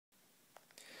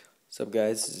What's up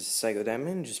guys, this is Psycho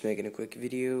Diamond, just making a quick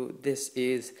video. This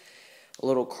is a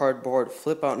little cardboard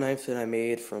flip out knife that I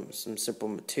made from some simple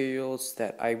materials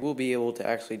that I will be able to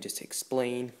actually just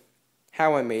explain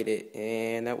how I made it,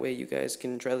 and that way you guys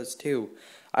can try this too.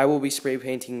 I will be spray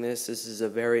painting this. This is a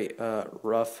very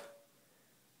rough,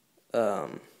 I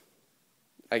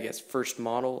guess first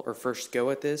model or first go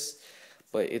at this,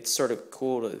 but it's sort of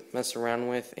cool to mess around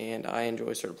with and I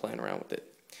enjoy sort of playing around with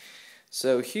it.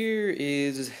 So here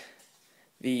is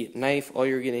the knife. All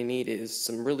you're going to need is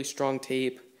some really strong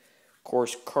tape,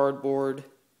 coarse cardboard,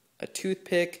 a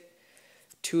toothpick,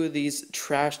 two of these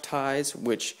trash ties,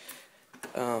 which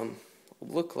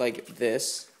look like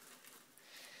this.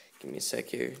 Give me a sec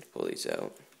here to pull these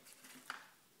out.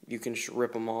 You can just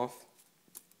rip them off.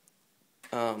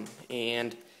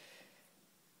 And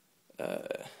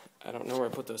I don't know where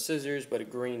I put those scissors, but a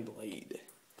green blade.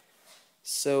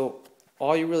 So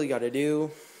all you really got to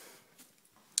do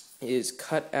is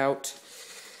cut out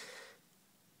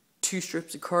two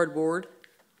strips of cardboard.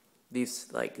 These,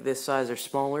 like this size or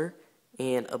smaller,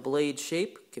 and a blade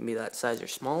shape can be that size or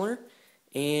smaller.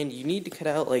 And you need to cut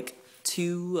out like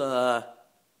two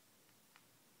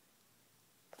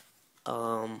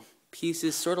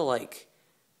pieces, sort of like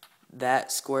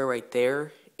that square right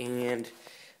there, and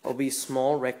it'll be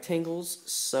small rectangles,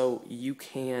 so you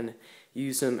can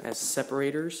use them as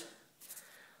separators,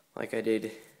 like I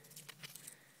did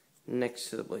next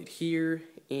to the blade here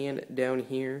and down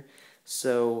here.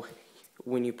 So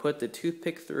when you put the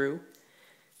toothpick through,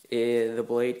 the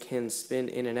blade can spin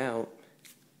in and out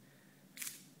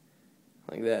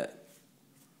like that.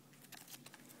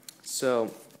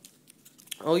 So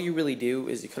all you really do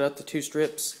is you cut out the two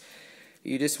strips.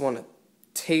 You just want to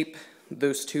tape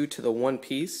those two to the one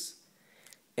piece,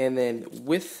 and then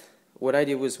with what I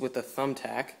did was with a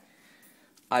thumbtack,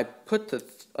 I put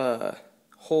the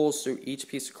holes through each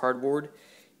piece of cardboard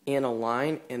in a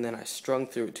line, and then I strung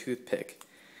through a toothpick.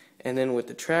 And then with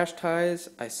the trash ties,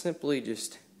 I simply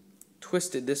just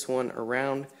twisted this one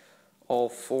around all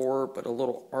four, but a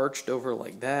little arched over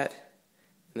like that,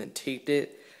 and then taped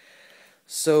it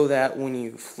so that when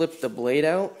you flip the blade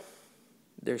out,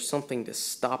 there's something to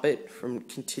stop it from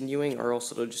continuing, or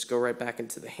else it'll just go right back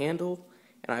into the handle.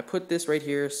 And I put this right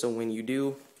here so when you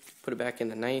do put it back in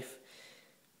the knife,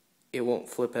 it won't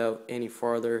flip out any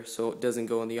farther, so it doesn't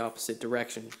go in the opposite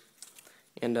direction.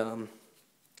 And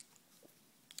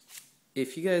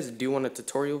if you guys do want a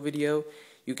tutorial video,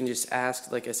 you can just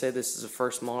ask. Like I said, this is a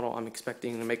first model. I'm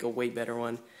expecting to make a way better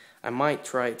one. I might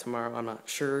try it tomorrow, I'm not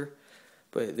sure,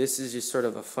 but this is just sort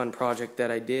of a fun project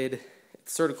that I did.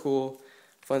 It's sort of cool,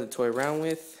 fun to toy around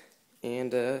with,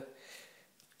 and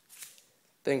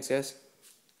thanks guys.